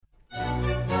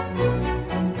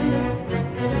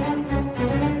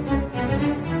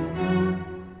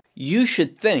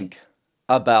should think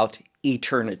about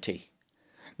eternity.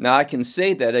 Now, I can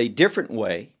say that a different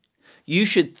way. You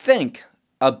should think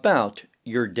about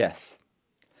your death.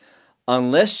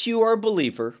 Unless you are a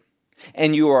believer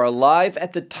and you are alive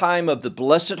at the time of the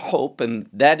blessed hope, and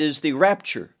that is the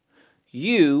rapture,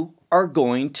 you are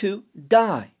going to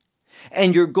die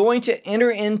and you're going to enter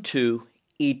into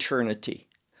eternity.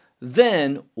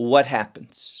 Then what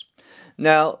happens?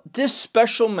 Now, this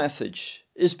special message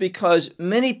is because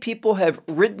many people have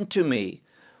written to me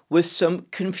with some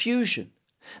confusion.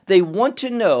 They want to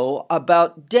know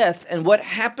about death and what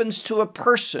happens to a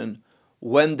person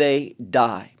when they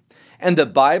die. And the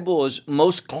Bible is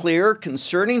most clear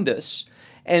concerning this,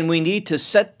 and we need to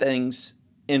set things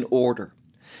in order.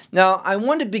 Now, I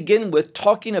want to begin with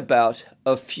talking about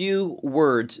a few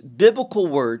words, biblical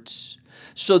words,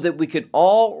 so that we can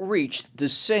all reach the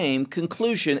same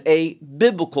conclusion, a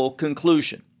biblical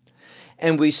conclusion.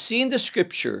 And we see in the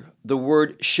scripture the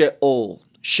word Sheol.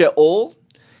 Sheol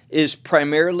is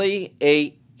primarily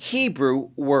a Hebrew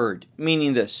word,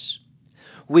 meaning this.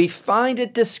 We find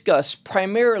it discussed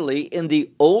primarily in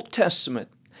the Old Testament,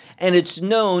 and it's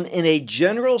known in a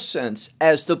general sense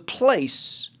as the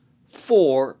place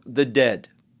for the dead.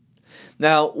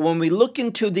 Now, when we look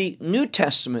into the New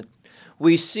Testament,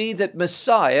 we see that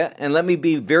Messiah, and let me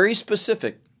be very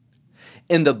specific,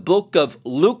 in the book of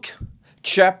Luke,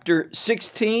 chapter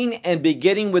 16, and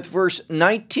beginning with verse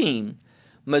 19,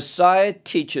 Messiah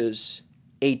teaches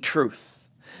a truth.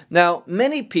 Now,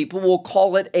 many people will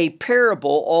call it a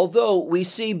parable, although we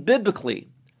see biblically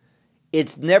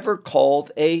it's never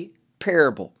called a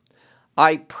parable.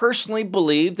 I personally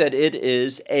believe that it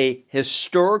is a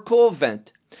historical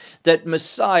event that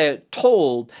Messiah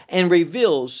told and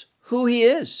reveals who he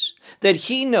is, that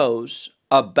he knows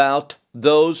about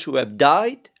those who have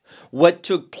died, what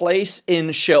took place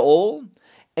in Sheol,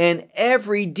 and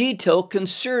every detail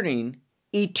concerning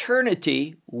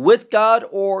eternity with God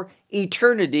or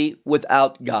eternity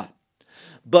without God.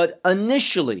 But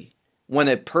initially, when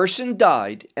a person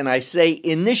died, and I say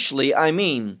initially, I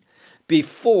mean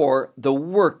before the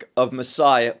work of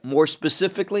Messiah, more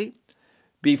specifically,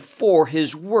 before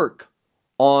his work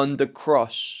on the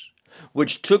cross,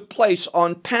 which took place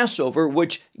on Passover,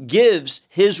 which gives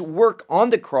his work on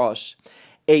the cross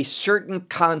a certain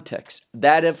context,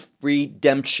 that of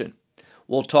redemption.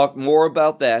 We'll talk more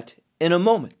about that in a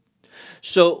moment.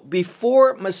 So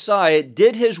before Messiah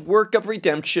did his work of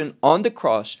redemption on the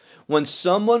cross, when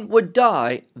someone would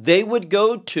die, they would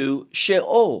go to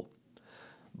Sheol.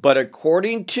 But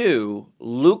according to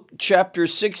Luke chapter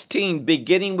 16,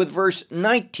 beginning with verse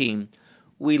 19,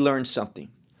 we learn something.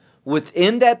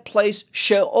 Within that place,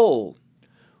 Sheol,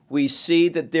 we see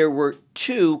that there were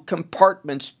two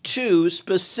compartments, two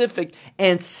specific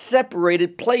and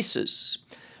separated places.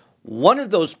 One of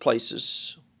those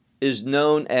places is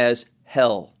known as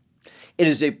hell. It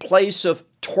is a place of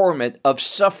torment, of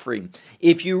suffering.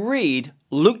 If you read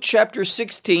Luke chapter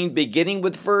 16, beginning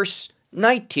with verse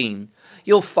 19,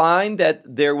 you'll find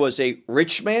that there was a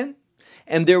rich man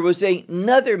and there was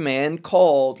another man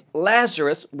called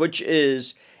Lazarus, which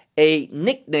is a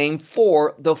nickname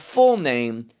for the full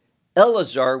name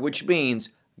Eleazar, which means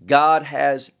God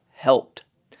has helped.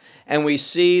 And we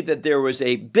see that there was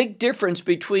a big difference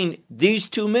between these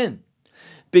two men,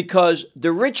 because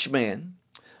the rich man,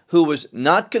 who was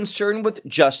not concerned with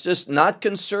justice, not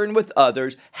concerned with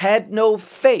others, had no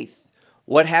faith.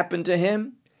 What happened to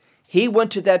him? He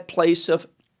went to that place of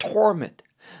torment,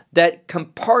 that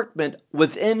compartment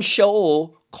within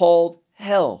Sheol called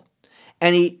hell.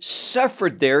 And he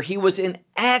suffered there. He was in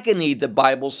agony, the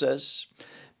Bible says,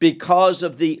 because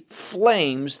of the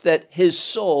flames that his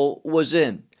soul was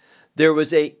in. There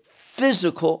was a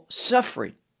physical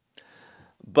suffering.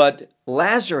 But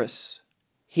Lazarus,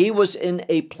 he was in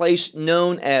a place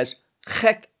known as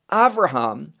Chek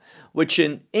Avraham, which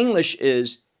in English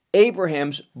is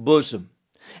Abraham's bosom.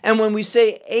 And when we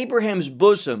say Abraham's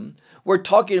bosom, we're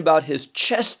talking about his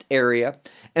chest area,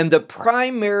 and the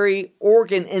primary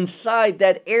organ inside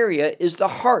that area is the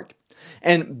heart.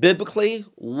 And biblically,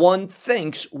 one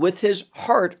thinks with his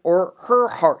heart or her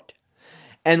heart.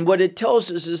 And what it tells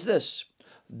us is this: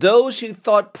 those who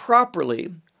thought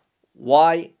properly.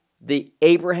 Why the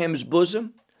Abraham's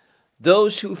bosom?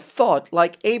 Those who thought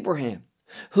like Abraham,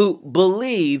 who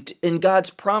believed in God's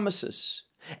promises,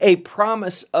 a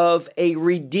promise of a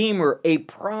redeemer, a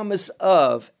promise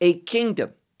of a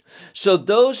kingdom. So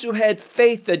those who had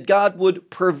faith that God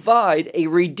would provide a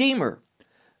redeemer,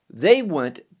 they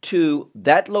went to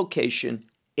that location,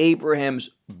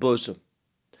 Abraham's bosom.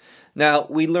 Now,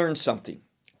 we learn something.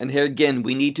 And here again,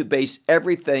 we need to base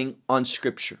everything on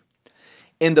Scripture.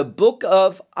 In the book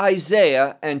of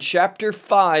Isaiah and chapter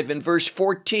 5 and verse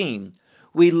 14,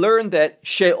 we learn that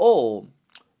Sheol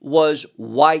was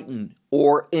widened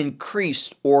or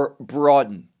increased or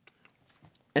broadened.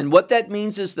 And what that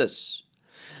means is this,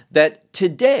 that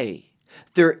today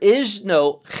there is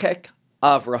no Chek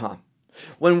Avraham.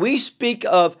 When we speak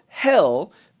of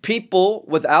hell, people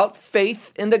without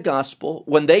faith in the gospel,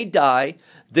 when they die,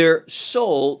 their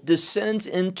soul descends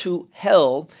into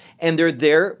hell and they're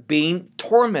there being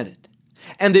tormented.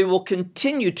 And they will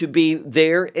continue to be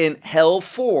there in hell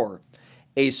for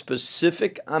a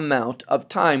specific amount of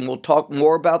time. We'll talk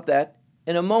more about that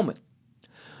in a moment.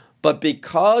 But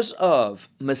because of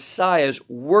Messiah's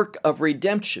work of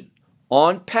redemption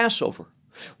on Passover,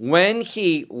 when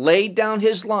he laid down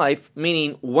his life,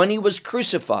 meaning when he was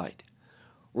crucified,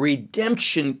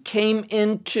 redemption came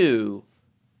into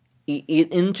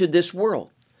this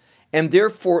world. And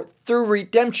therefore, through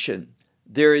redemption,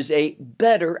 there is a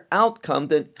better outcome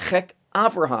than Chek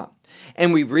Avraham.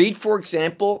 And we read, for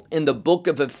example, in the book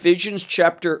of Ephesians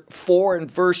chapter 4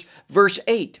 and verse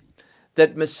 8,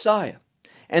 that Messiah,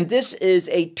 and this is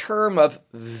a term of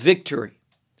victory.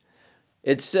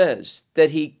 It says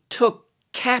that he took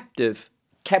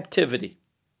captivity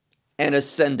and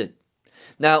ascended.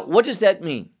 Now, what does that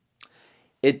mean?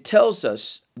 It tells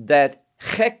us that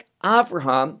Chek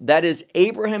Avraham, that is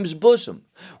Abraham's bosom,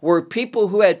 where people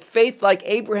who had faith like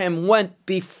Abraham went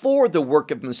before the work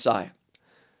of Messiah.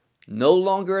 No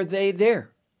longer are they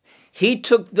there. He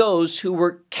took those who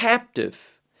were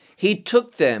captive. He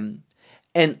took them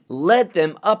and led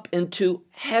them up into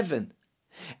heaven.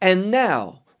 And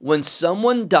now, when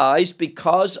someone dies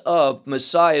because of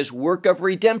Messiah's work of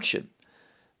redemption,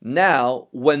 now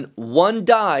when one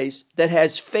dies that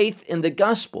has faith in the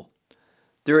gospel,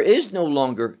 there is no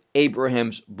longer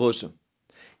Abraham's bosom.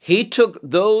 He took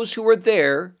those who were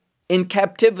there in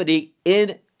captivity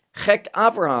in Chek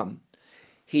Avraham.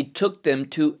 He took them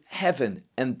to heaven,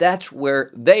 and that's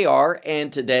where they are.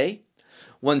 And today,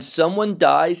 when someone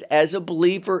dies as a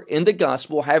believer in the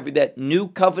gospel, having that new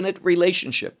covenant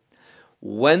relationship,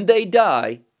 when they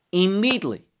die,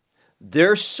 immediately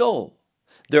their soul,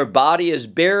 their body is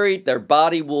buried, their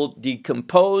body will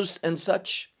decompose and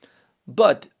such,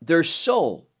 but their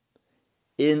soul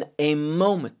in a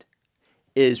moment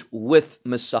is with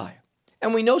Messiah.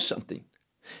 And we know something.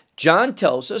 John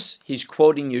tells us, he's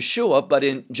quoting Yeshua, but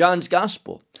in John's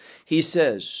gospel, he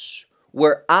says,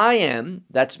 where I am,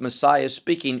 that's Messiah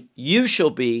speaking, you shall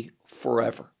be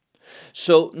forever.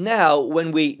 So now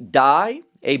when we die,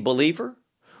 a believer,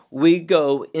 we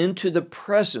go into the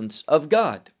presence of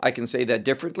God. I can say that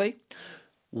differently.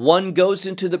 One goes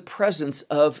into the presence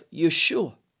of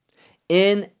Yeshua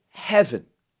in heaven.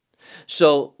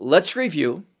 So let's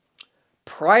review.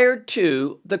 Prior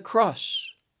to the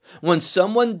cross, when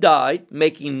someone died,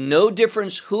 making no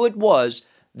difference who it was,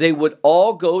 they would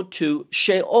all go to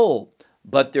Sheol.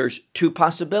 But there's two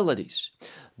possibilities.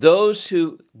 Those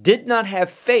who did not have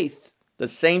faith, the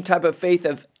same type of faith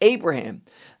of Abraham,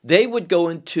 they would go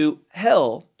into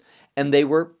hell and they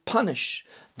were punished.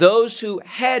 Those who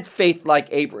had faith like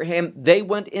Abraham, they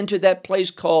went into that place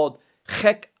called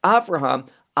Chek Avraham,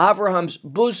 Avraham's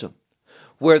bosom,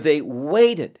 where they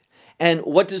waited. And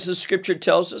what does the scripture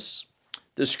tells us?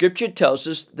 The scripture tells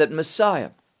us that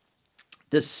Messiah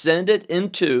descended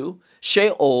into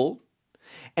Sheol,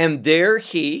 and there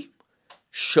he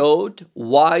showed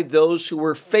why those who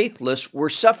were faithless were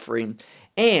suffering,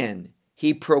 and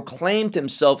he proclaimed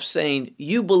himself saying,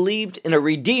 you believed in a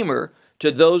redeemer to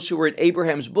those who were in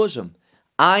Abraham's bosom.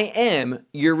 I am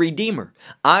your redeemer.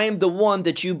 I am the one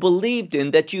that you believed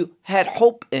in, that you had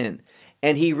hope in.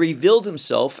 And he revealed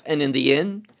himself, and in the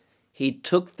end, he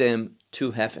took them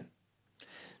to heaven.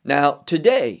 Now,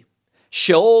 today,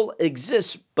 Sheol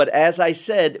exists, but as I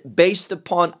said, based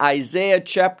upon Isaiah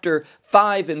chapter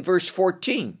 5 and verse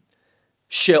 14,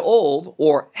 Sheol,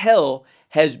 or hell,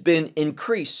 has been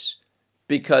increased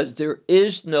because there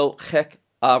is no Chek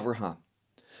Avraham.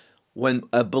 When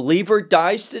a believer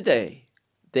dies today,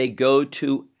 they go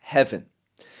to heaven.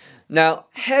 Now,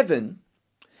 heaven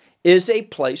is a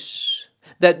place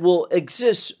that will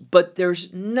exist, but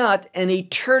there's not an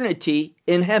eternity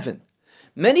in heaven.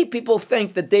 Many people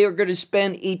think that they are going to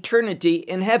spend eternity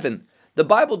in heaven. The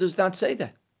Bible does not say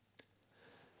that.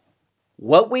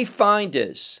 What we find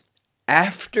is,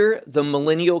 after the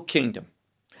millennial kingdom,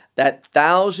 that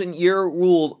 1,000-year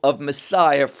rule of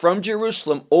Messiah from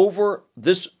Jerusalem over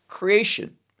this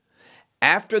creation,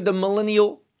 after the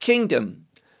millennial kingdom,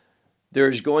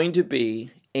 there's going to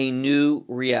be a new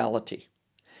reality.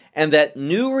 And that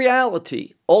new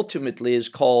reality ultimately is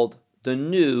called the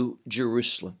New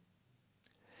Jerusalem.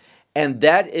 And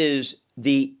that is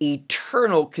the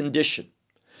eternal condition.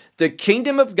 The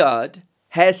kingdom of God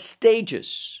has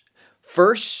stages.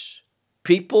 First,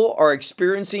 people are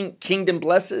experiencing kingdom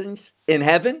blessings in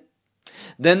heaven.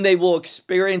 Then they will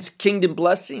experience kingdom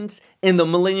blessings in the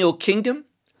millennial kingdom.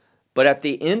 But at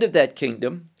the end of that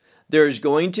kingdom, there is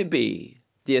going to be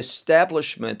the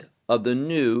establishment of the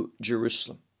new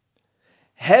Jerusalem.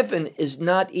 Heaven is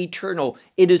not eternal.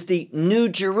 It is the new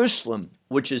Jerusalem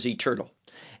which is eternal.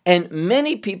 And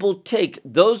many people take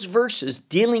those verses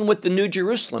dealing with the new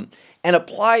Jerusalem and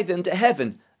apply them to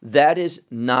heaven. That is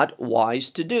not wise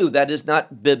to do. That is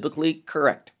not biblically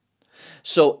correct.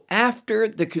 So after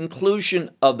the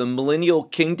conclusion of the millennial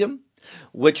kingdom,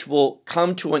 which will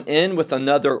come to an end with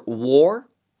another war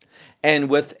and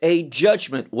with a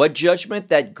judgment. What judgment?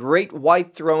 That great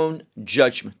white throne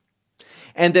judgment.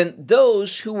 And then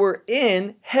those who were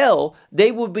in hell,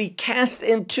 they will be cast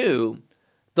into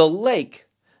the lake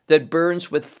that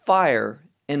burns with fire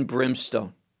and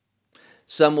brimstone.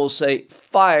 Some will say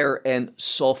fire and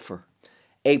sulfur,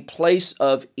 a place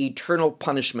of eternal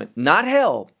punishment. Not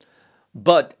hell,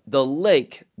 but the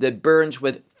lake that burns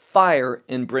with fire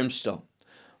and brimstone.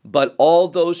 But all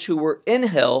those who were in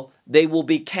hell, they will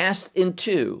be cast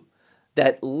into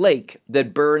that lake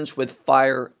that burns with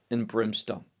fire and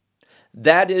brimstone.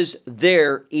 That is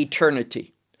their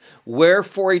eternity. Where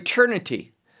for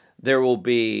eternity, there will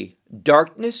be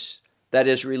darkness that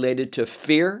is related to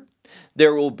fear.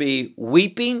 There will be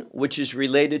weeping, which is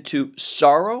related to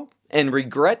sorrow and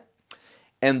regret.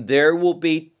 And there will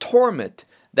be torment,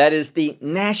 that is the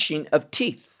gnashing of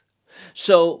teeth.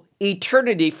 So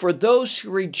eternity, for those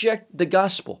who reject the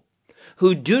gospel,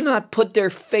 who do not put their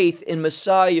faith in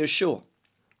Messiah Yeshua,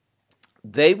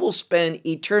 they will spend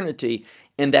eternity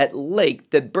in that lake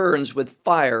that burns with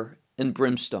fire and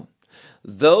brimstone.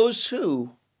 Those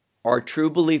who are true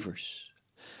believers,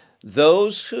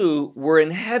 those who were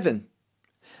in heaven,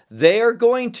 they are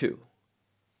going to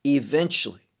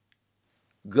eventually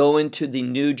go into the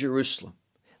new Jerusalem,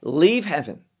 leave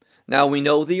heaven. Now we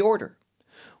know the order.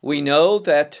 We know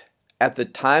that at the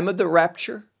time of the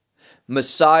rapture,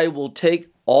 Messiah will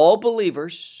take all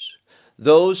believers,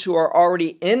 those who are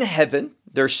already in heaven,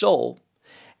 their soul,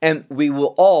 and we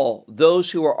will all,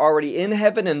 those who are already in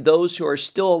heaven and those who are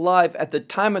still alive at the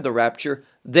time of the rapture,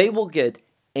 they will get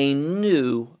a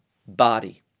new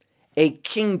body, a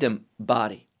kingdom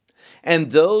body. And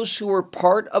those who are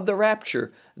part of the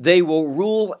rapture, they will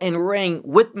rule and reign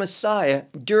with Messiah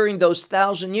during those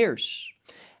 1,000 years.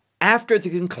 After the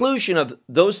conclusion of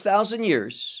those 1,000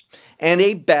 years and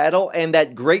a battle and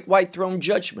that great white throne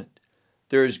judgment,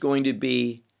 there is going to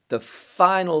be the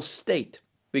final state.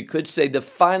 We could say the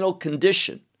final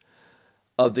condition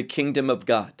of the kingdom of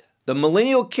God. The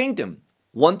millennial kingdom,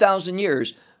 1,000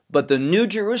 years, but the new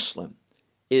Jerusalem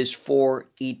is for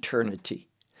eternity.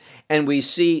 And we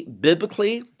see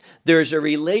biblically, there's a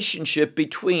relationship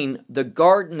between the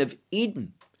Garden of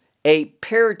Eden, a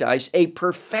paradise, a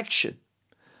perfection,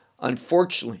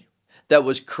 unfortunately, that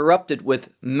was corrupted with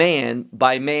man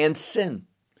by man's sin.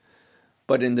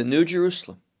 But in the New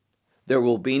Jerusalem, there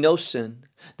will be no sin.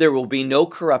 There will be no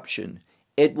corruption.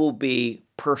 It will be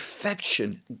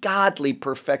perfection, godly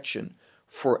perfection,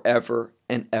 forever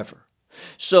and ever.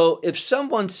 So if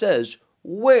someone says,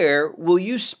 where will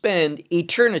you spend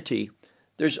eternity?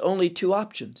 There's only two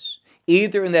options.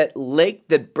 Either in that lake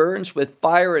that burns with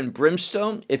fire and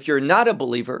brimstone, if you're not a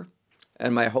believer,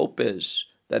 and my hope is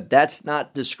that that's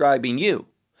not describing you,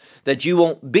 that you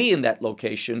won't be in that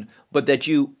location, but that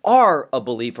you are a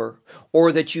believer,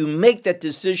 or that you make that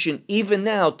decision even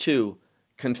now to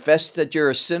confess that you're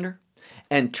a sinner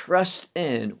and trust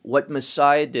in what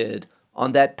Messiah did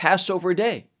on that Passover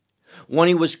day when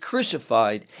he was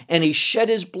crucified and he shed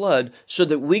his blood so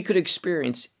that we could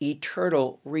experience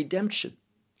eternal redemption.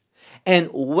 And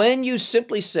when you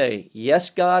simply say, yes,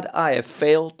 God, I have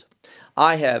failed,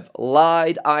 I have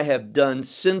lied, I have done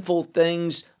sinful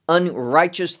things,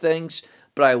 unrighteous things,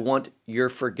 but I want your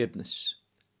forgiveness.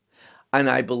 And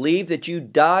I believe that you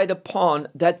died upon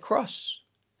that cross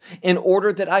in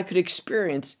order that I could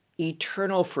experience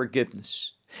eternal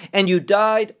forgiveness. And you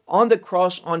died on the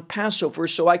cross on Passover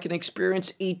so I can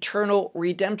experience eternal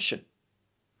redemption.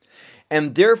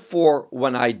 And therefore,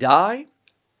 when I die,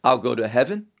 I'll go to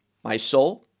heaven, my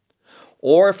soul.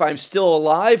 Or if I'm still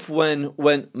alive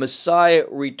when Messiah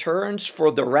returns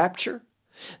for the rapture,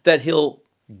 that he'll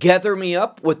gather me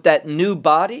up with that new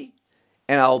body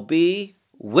and I'll be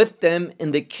with them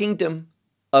in the kingdom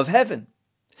of heaven.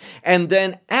 And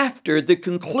then after the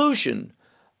conclusion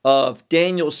of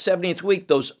Daniel's 70th week,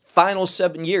 those final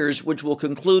 7 years, which will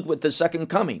conclude with the second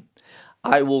coming,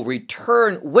 I will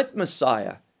return with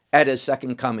Messiah at his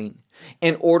second coming,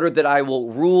 in order that I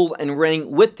will rule and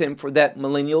reign with him for that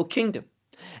millennial kingdom.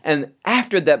 And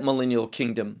after that millennial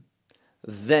kingdom,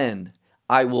 then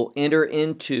I will enter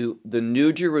into the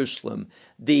New Jerusalem,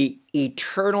 the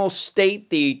eternal state,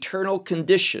 the eternal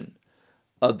condition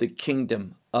of the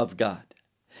kingdom of God.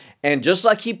 And just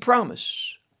like he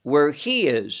promised, where he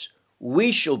is,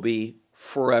 we shall be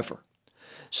forever.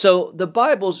 So the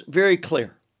Bible's very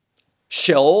clear.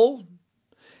 Sheol,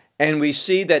 and we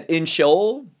see that in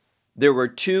Sheol, there were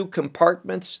two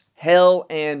compartments, hell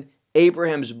and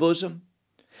Abraham's bosom.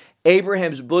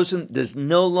 Abraham's bosom does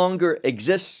no longer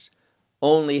exist,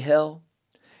 only hell.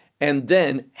 And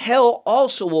then hell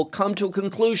also will come to a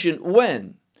conclusion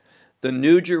when the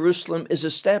New Jerusalem is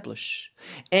established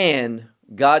and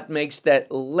God makes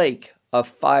that lake of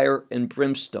fire and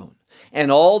brimstone.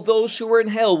 And all those who are in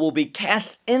hell will be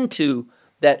cast into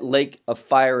that lake of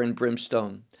fire and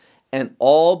brimstone. And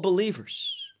all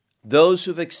believers, those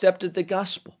who've accepted the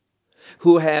gospel,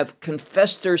 who have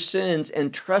confessed their sins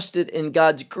and trusted in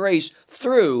God's grace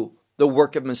through the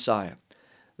work of Messiah,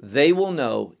 they will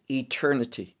know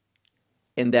eternity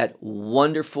in that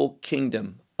wonderful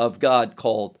kingdom of God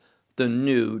called the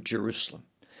New Jerusalem.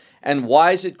 And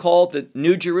why is it called the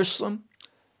New Jerusalem?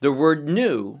 The word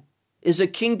new is a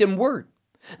kingdom word.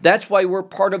 That's why we're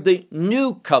part of the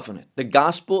new covenant. The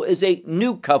gospel is a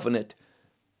new covenant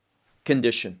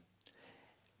condition.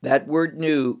 That word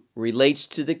new relates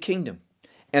to the kingdom.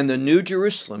 And the New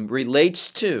Jerusalem relates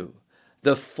to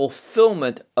the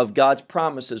fulfillment of God's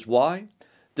promises. Why?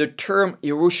 The term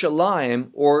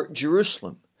Yerushalayim, or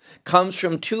Jerusalem, comes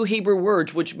from two Hebrew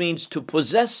words which means to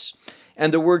possess,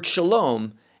 and the word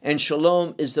shalom. And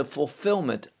shalom is the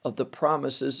fulfillment of the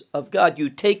promises of God. You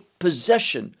take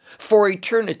possession for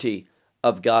eternity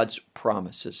of God's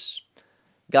promises.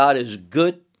 God is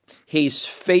good. He's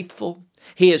faithful.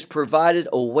 He has provided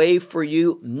a way for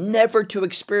you never to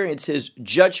experience his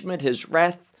judgment, his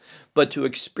wrath, but to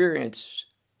experience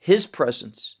his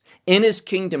presence in his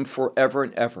kingdom forever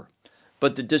and ever.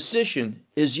 But the decision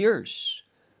is yours.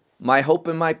 My hope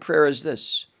and my prayer is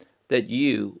this, that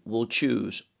you will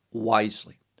choose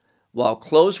wisely. Well, I'll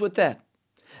close with that.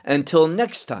 Until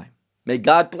next time, may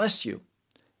God bless you,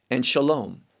 and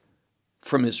shalom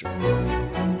from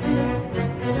Israel.